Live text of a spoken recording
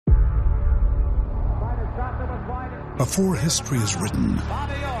Before history is written,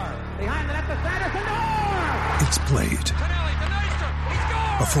 it's played.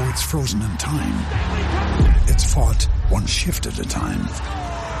 Before it's frozen in time, it's fought one shift at a time.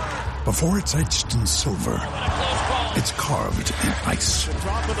 Before it's etched in silver, it's carved in ice.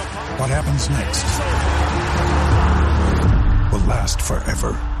 What happens next will last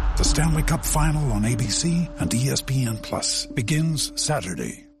forever. The Stanley Cup Final on ABC and ESPN Plus begins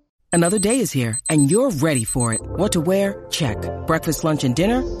Saturday. Another day is here, and you're ready for it. What to wear? Check. Breakfast, lunch, and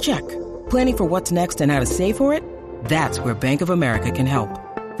dinner? Check. Planning for what's next and how to save for it? That's where Bank of America can help.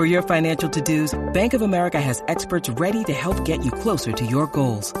 For your financial to-dos, Bank of America has experts ready to help get you closer to your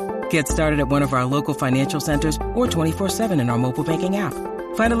goals. Get started at one of our local financial centers or 24/7 in our mobile banking app.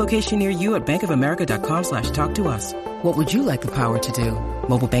 Find a location near you at bankofamerica.com/talktous. What would you like the power to do?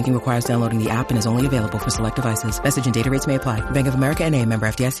 Mobile banking requires downloading the app and is only available for select devices. Message and data rates may apply. Bank of America NA, member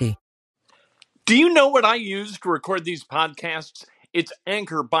FDIC. Do you know what I use to record these podcasts? It's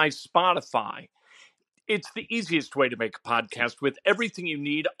Anchor by Spotify. It's the easiest way to make a podcast with everything you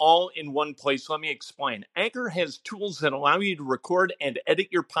need all in one place. Let me explain. Anchor has tools that allow you to record and edit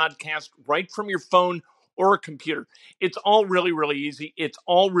your podcast right from your phone or a computer. It's all really, really easy. It's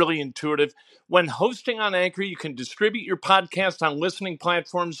all really intuitive. When hosting on Anchor, you can distribute your podcast on listening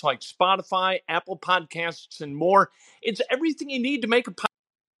platforms like Spotify, Apple Podcasts, and more. It's everything you need to make a podcast.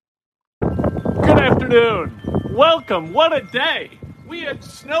 Good afternoon. Welcome. What a day. We had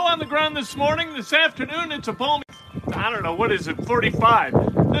snow on the ground this morning. This afternoon, it's a balmy, I don't know, what is it, 45.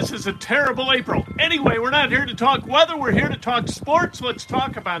 This is a terrible April. Anyway, we're not here to talk weather. We're here to talk sports. Let's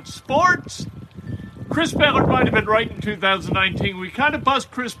talk about sports. Chris Ballard might have been right in 2019. We kind of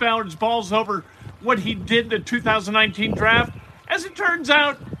bust Chris Ballard's balls over what he did in the 2019 draft. As it turns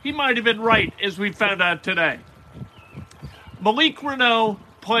out, he might have been right, as we found out today. Malik Reneau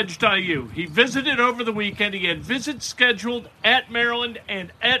pledged IU. He visited over the weekend. He had visits scheduled at Maryland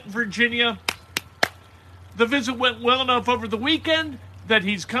and at Virginia. The visit went well enough over the weekend that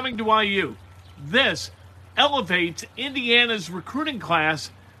he's coming to IU. This elevates Indiana's recruiting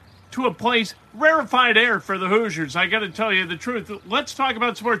class to a place, rarefied air for the Hoosiers. I got to tell you the truth. Let's talk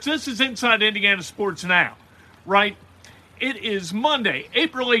about sports. This is Inside Indiana Sports Now, right? It is Monday,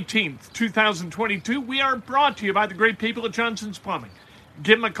 April 18th, 2022. We are brought to you by the great people at Johnson's Plumbing.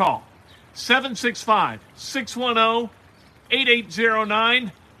 Give them a call,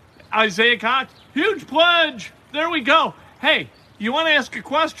 765-610-8809. Isaiah Cox, huge pledge. There we go. Hey, you want to ask a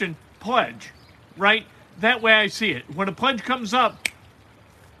question? Pledge, right? That way I see it. When a pledge comes up,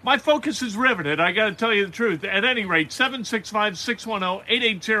 my focus is riveted. I got to tell you the truth. At any rate,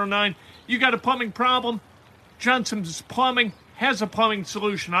 765-610-8809. You got a plumbing problem? Johnson's Plumbing has a plumbing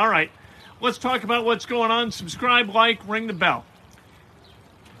solution. All right, let's talk about what's going on. Subscribe, like, ring the bell.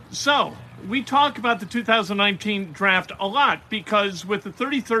 So, we talk about the 2019 draft a lot because with the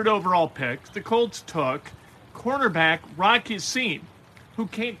 33rd overall pick, the Colts took cornerback Rock Ya-Sin, who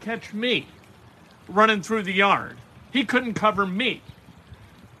can't catch me running through the yard. He couldn't cover me.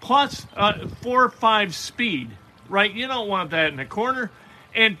 Plus 4.5 speed, right? You don't want that in a corner.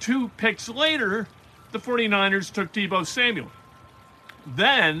 And 2 picks later, the 49ers took Deebo Samuel.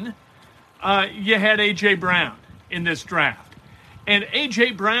 Then you had A.J. Brown in this draft. And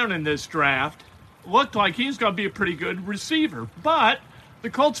A.J. Brown in this draft looked like he's going to be a pretty good receiver. But the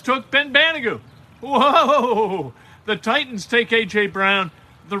Colts took Ben Banogu. Whoa! The Titans take A.J. Brown.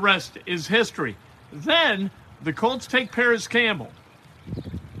 The rest is history. Then the Colts take Paris Campbell.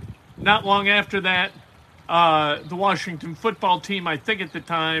 Not long after that, the Washington football team, I think at the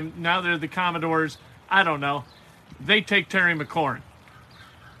time, now they're the Commodores, I don't know, they take Terry McLaurin.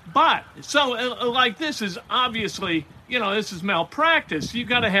 But, so, like, this is obviously, this is malpractice. You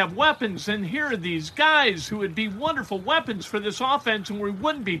got to have weapons, and here are these guys who would be wonderful weapons for this offense, and we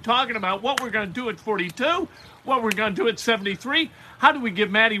wouldn't be talking about what we're going to do at 42, what we're going to do at 73. How do we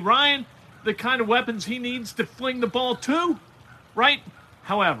give Matty Ryan the kind of weapons he needs to fling the ball to, right?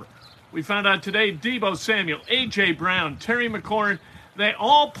 However, we found out today Deebo Samuel, A.J. Brown, Terry McLaurin, they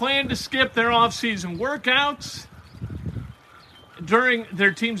all plan to skip their offseason workouts during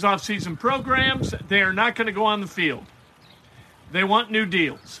their team's offseason programs. They are not going to go on the field. They want new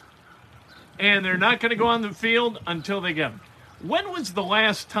deals. And they're not going to go on the field until they get them. When was the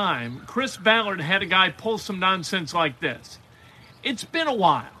last time Chris Ballard had a guy pull some nonsense like this? It's been a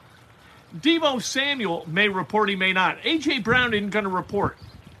while. Deebo Samuel may report, he may not. A.J. Brown isn't going to report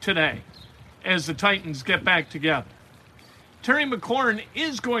today as the Titans get back together. Terry McLaurin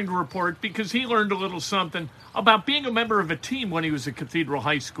is going to report because he learned a little something about being a member of a team when he was at Cathedral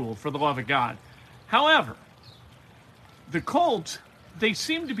High School, for the love of God. However, the Colts, they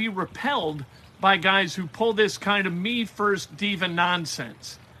seem to be repelled by guys who pull this kind of me-first diva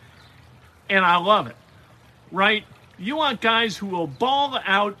nonsense. And I love it, right? You want guys who will ball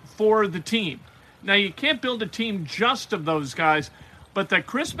out for the team. Now, you can't build a team just of those guys, but that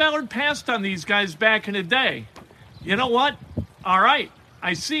Chris Ballard passed on these guys back in the day. You know what? All right,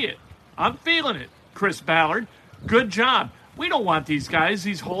 I see it. I'm feeling it, Chris Ballard. Good job. We don't want these guys,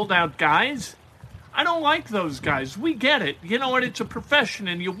 these holdout guys. I don't like those guys. We get it. You know what? It's a profession,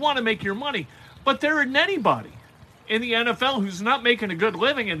 and you want to make your money. But there isn't anybody in the NFL who's not making a good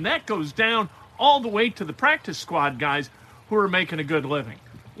living, and that goes down all the way to the practice squad guys who are making a good living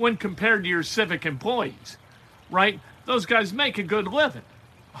when compared to your civic employees, right? Those guys make a good living,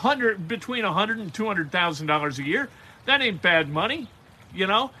 between $100,000 and $200,000 a year. That ain't bad money, you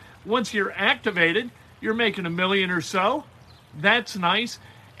know. Once you're activated, you're making $1 million or so. That's nice.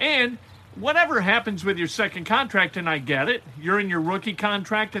 And whatever happens with your second contract, and I get it, you're in your rookie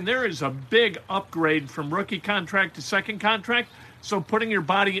contract, and there is a big upgrade from rookie contract to second contract. So putting your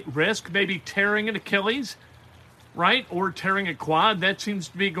body at risk, maybe tearing an Achilles, right? Or tearing a quad, that seems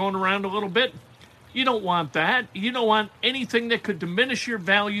to be going around a little bit. You don't want that. You don't want anything that could diminish your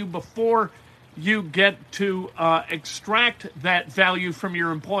value before you get to extract that value from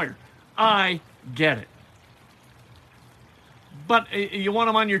your employer. I get it. But you want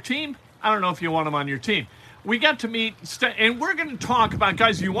them on your team? I don't know if you want them on your team. We got to meet, and we're going to talk about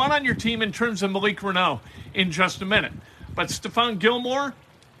guys you want on your team in terms of Malik Reneau in just a minute. But Stephon Gilmore,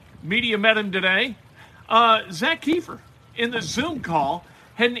 media met him today. Zach Kiefer, in the Zoom call,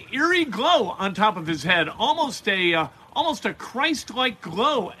 had an eerie glow on top of his head, almost a Christ-like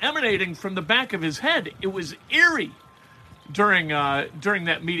glow emanating from the back of his head. It was eerie during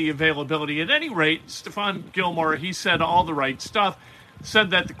that media availability. At any rate, Stephon Gilmore, he said all the right stuff,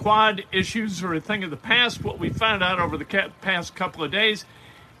 said that the quad issues are a thing of the past. What we found out over the past couple of days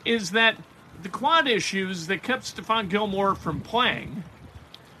is that the quad issues that kept Stephon Gilmore from playing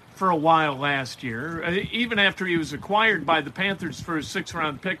for a while last year, even after he was acquired by the Panthers for a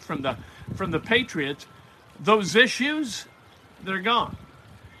 6th-round pick from the Patriots, those issues, they're gone.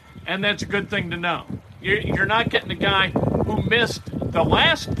 And that's a good thing to know. You're not getting a guy who missed the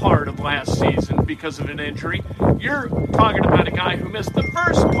last part of last season because of an injury. You're talking about a guy who missed the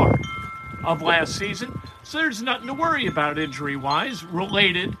first part of last season. So there's nothing to worry about injury-wise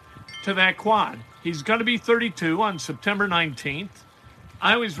related to that quad. He's going to be 32 on September 19th.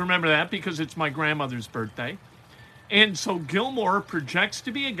 I always remember that because it's my grandmother's birthday. And so Gilmore projects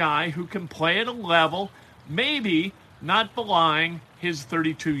to be a guy who can play at a level maybe not belying his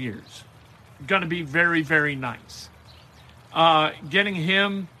 32 years. Going to be very, very nice. Getting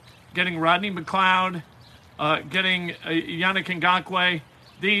Rodney McLeod, getting Yannick Ngakoue,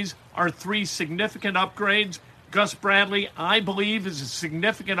 these are 3 significant upgrades. Gus Bradley, I believe, is a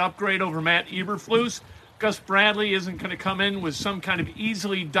significant upgrade over Matt Eberflus. Gus Bradley isn't going to come in with some kind of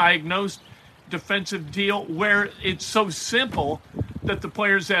easily diagnosed defensive deal where it's so simple that the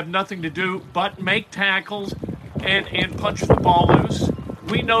players have nothing to do but make tackles and punch the ball loose.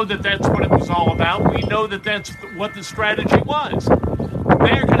 We know that that's what it was all about. We know that that's what the strategy was.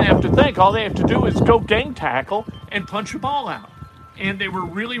 They're going to have to think all they have to do is go gang tackle and punch the ball out. And they were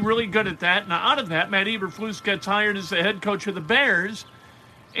really, really good at that. Now, out of that, Matt Eberflus gets hired as the head coach of the Bears.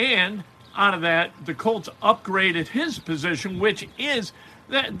 And out of that, the Colts upgraded his position, which is,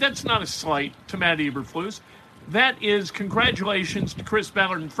 that's not a slight to Matt Eberflus. That is congratulations to Chris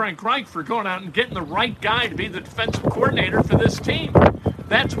Ballard and Frank Reich for going out and getting the right guy to be the defensive coordinator for this team.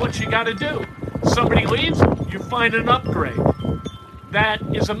 That's what you got to do. Somebody leaves, you find an upgrade. That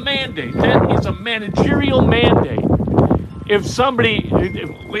is a mandate. That is a managerial mandate. If somebody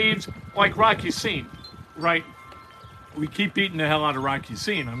leaves, like Rock Ya-Sin, right? We keep beating the hell out of Rock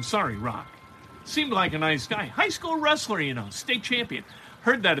Ya-Sin. I'm sorry, Rock. Seemed like a nice guy. High school wrestler, you know, state champion.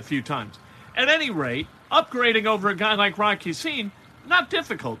 Heard that a few times. At any rate, upgrading over a guy like Rock Ya-Sin, not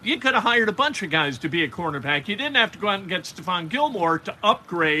difficult. You could have hired a bunch of guys to be a cornerback. You didn't have to go out and get Stephon Gilmore to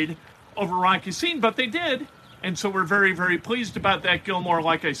upgrade over Rock Ya-Sin, but they did. And so we're very, very pleased about that. Gilmore,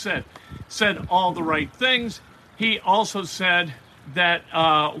 like I said all the right things. He also said that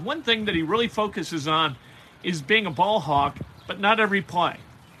one thing that he really focuses on is being a ball hawk, but not every play.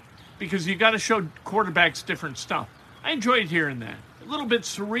 Because you got to show quarterbacks different stuff. I enjoyed hearing that. A little bit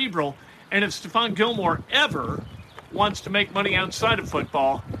cerebral. And if Stephon Gilmore ever wants to make money outside of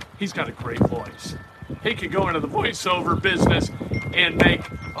football, he's got a great voice. He could go into the voiceover business and make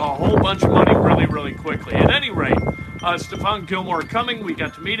a whole bunch of money really, really quickly. At any rate, Stephon Gilmore coming. We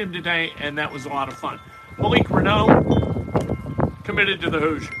got to meet him today, and that was a lot of fun. Malik Reneau committed to the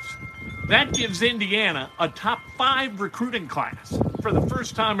Hoosiers. That gives Indiana a top 5 recruiting class for the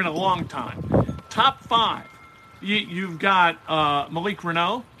first time in a long time. top 5. You've got Malik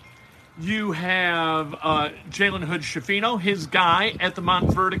Renault. You have Jalen Hood-Schifino, his guy at the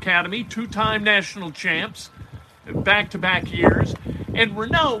Montverde Academy, 2-time national champs, back-to-back years. And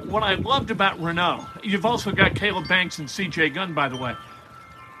Renault, what I loved about Renault, you've also got Caleb Banks and C.J. Gunn, by the way.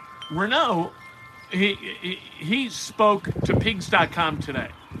 Renault, he spoke to Pigs.com today.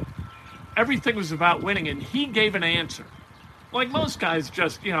 Everything was about winning, and he gave an answer. Like most guys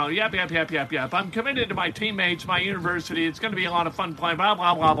just, yap. I'm committed to my teammates, my university. It's going to be a lot of fun playing, blah,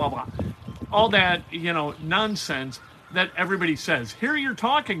 blah, blah, blah, blah. All that, nonsense that everybody says. Here are your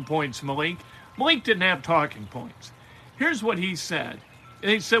talking points, Malik. Malik didn't have talking points. Here's what he said.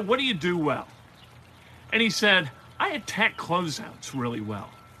 And he said, what do you do well? And he said, I attack closeouts really well.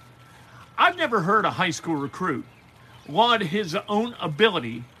 I've never heard a high school recruit laud his own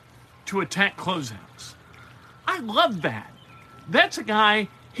ability to attack closeouts. I love that. That's a guy,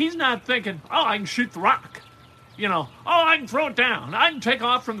 he's not thinking, I can shoot the rock. I can throw it down. I can take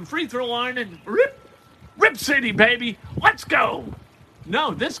off from the free throw line and rip city, baby. Let's go.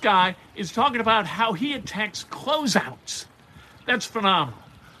 No, this guy is talking about how he attacks closeouts. That's phenomenal.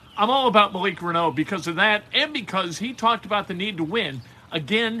 I'm all about Malik Renault because of that and because he talked about the need to win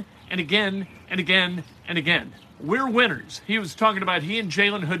again and again and again and again. We're winners. He was talking about he and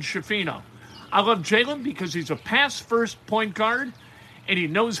Jalen Hood-Schifino. I love Jalen because he's a pass-first point guard, and he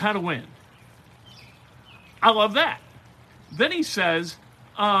knows how to win. I love that. Then he says,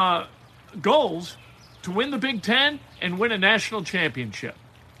 goals to win the Big Ten and win a national championship.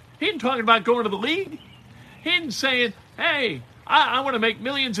 He ain't talking about going to the league. He ain't saying, hey, I want to make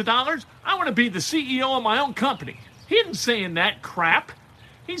millions of dollars. I want to be the CEO of my own company. He isn't saying that crap.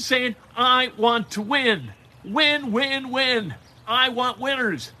 He's saying, I want to win. Win, win, win. I want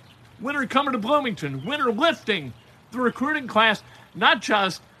winners. Winner coming to Bloomington. Winner lifting the recruiting class, not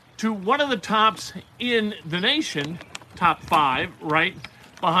just to one of the tops in the nation, top 5, right,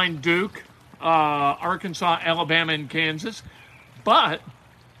 behind Duke, Arkansas, Alabama, and Kansas, but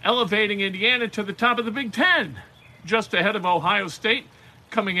elevating Indiana to the top of the Big Ten, just ahead of Ohio State,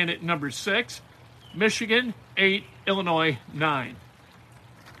 coming in at number 6, Michigan, 8, Illinois, 9.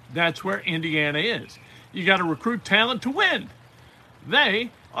 That's where Indiana is. You got to recruit talent to win. They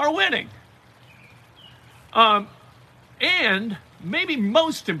are winning. And maybe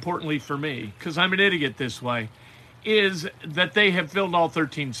most importantly for me, because I'm an idiot this way, is that they have filled all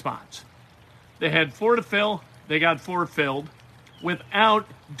 13 spots. They had 4 to fill. They got 4 filled without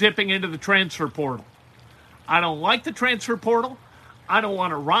dipping into the transfer portal. I don't like the transfer portal. I don't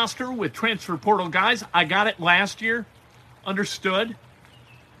want a roster with transfer portal guys. I got it last year. Understood.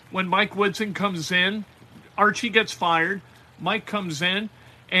 When Mike Woodson comes in, Archie gets fired. Mike comes in,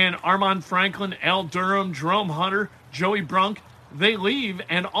 and Armand Franklin, Al Durham, Jerome Hunter, Joey Brunk, they leave,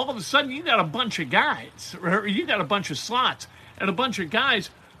 and all of a sudden you got a bunch of guys, or you got a bunch of slots, and a bunch of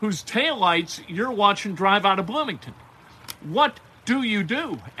guys whose taillights you're watching drive out of Bloomington. What do you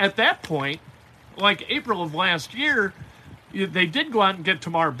do? At that point, like April of last year, they did go out and get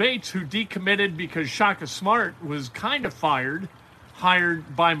Tamar Bates, who decommitted because Shaka Smart was kind of hired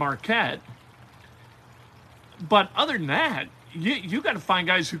by Marquette. But other than that, you got to find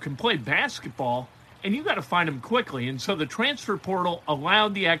guys who can play basketball, and you got to find them quickly. And so the transfer portal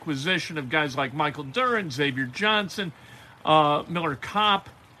allowed the acquisition of guys like Michael Duran, Xavier Johnson, Miller Kopp.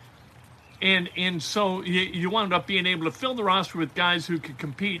 And so you wound up being able to fill the roster with guys who could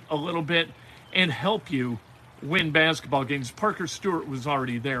compete a little bit and help you win basketball games. Parker Stewart was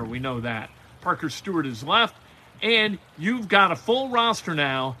already there. We know that. Parker Stewart has left, and you've got a full roster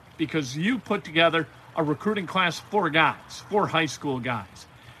now because you put together a recruiting class of 4 guys, 4 high school guys.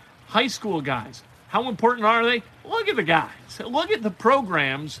 High school guys. How important are they? Look at the guys. Look at the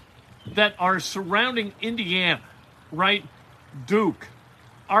programs that are surrounding Indiana, right? Duke,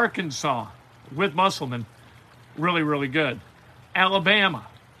 Arkansas, with Musselman, really, really good. Alabama,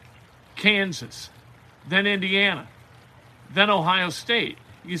 Kansas, then Indiana, then Ohio State.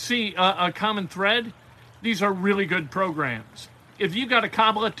 You see a common thread? These are really good programs. If you got to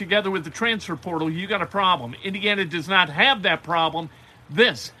cobble it together with the transfer portal, you got a problem. Indiana does not have that problem.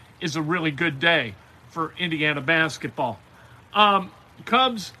 This is a really good day for Indiana basketball.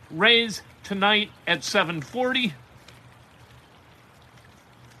 Cubs, Rays tonight at 7:40.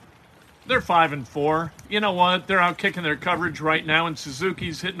 They're 5-4. You know what? They're out kicking their coverage right now, and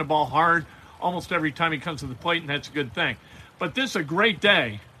Suzuki's hitting the ball hard almost every time he comes to the plate, and that's a good thing. But this is a great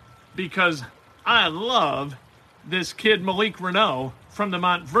day because I love this kid Malik Renault from the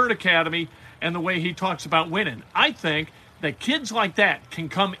Montverde Academy and the way he talks about winning. I think that kids like that can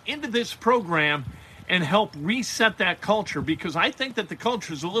come into this program and help reset that culture because I think that the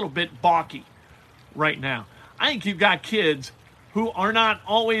culture is a little bit balky right now. I think you've got kids who are not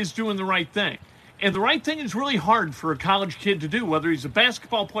always doing the right thing. And the right thing is really hard for a college kid to do, whether he's a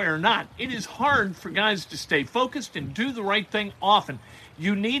basketball player or not. It is hard for guys to stay focused and do the right thing often.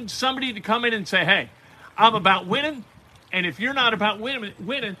 You need somebody to come in and say, hey, I'm about winning, and if you're not about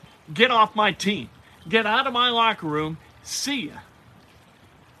winning, get off my team. Get out of my locker room. See ya.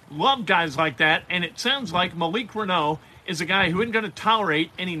 Love guys like that, and it sounds like Malik Reneau is a guy who isn't going to tolerate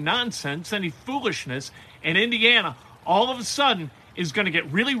any nonsense, any foolishness, and Indiana all of a sudden is going to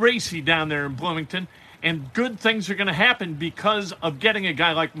get really racy down there in Bloomington, and good things are going to happen because of getting a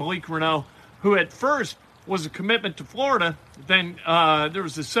guy like Malik Reneau, who at first was a commitment to Florida. Then there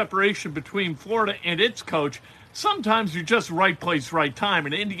was a separation between Florida and its coach. Sometimes you're just right place, right time,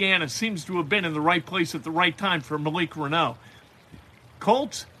 and Indiana seems to have been in the right place at the right time for Malik Reneau.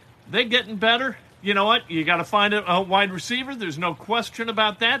 Colts, they're getting better. You know what? You got to find a wide receiver. There's no question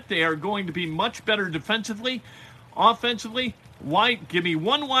about that. They are going to be much better defensively. Offensively, give me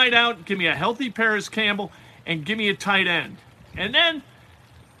one wide out, give me a healthy Paris Campbell, and give me a tight end. And then,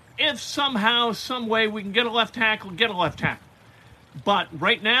 if somehow, some way we can get a left tackle, get a left tackle. But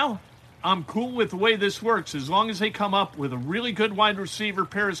right now, I'm cool with the way this works. As long as they come up with a really good wide receiver,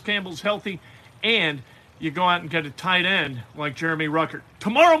 Paris Campbell's healthy, and you go out and get a tight end like Jeremy Ruckert.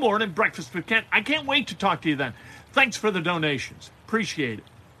 Tomorrow morning, Breakfast with Kent. I can't wait to talk to you then. Thanks for the donations. Appreciate it.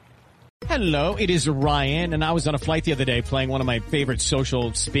 Hello, it is Ryan, and I was on a flight the other day playing one of my favorite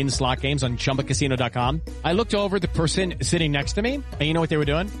social spin slot games on ChumbaCasino.com. I looked over at the person sitting next to me, and you know what they were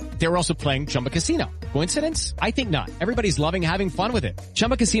doing? They were also playing Chumba Casino. Coincidence? I think not. Everybody's loving having fun with it.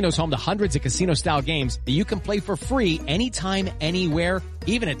 Chumba Casino is home to hundreds of casino-style games that you can play for free anytime, anywhere,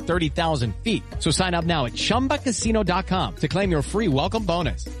 even at 30,000 feet. So sign up now at ChumbaCasino.com to claim your free welcome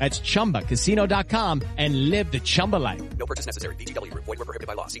bonus. That's ChumbaCasino.com and live the Chumba life. No purchase necessary. VGW. Void where prohibited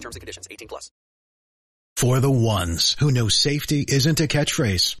by law. See terms and conditions. 18+. For the ones who know safety isn't a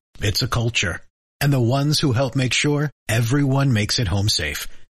catchphrase, it's a culture. And the ones who help make sure everyone makes it home safe.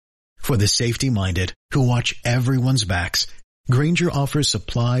 For the safety-minded who watch everyone's backs, Grainger offers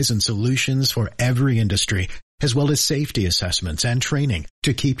supplies and solutions for every industry, as well as safety assessments and training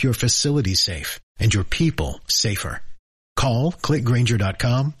to keep your facilities safe and your people safer. Call, click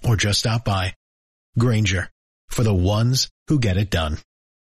Grainger.com, or just stop by. Grainger, for the ones who get it done.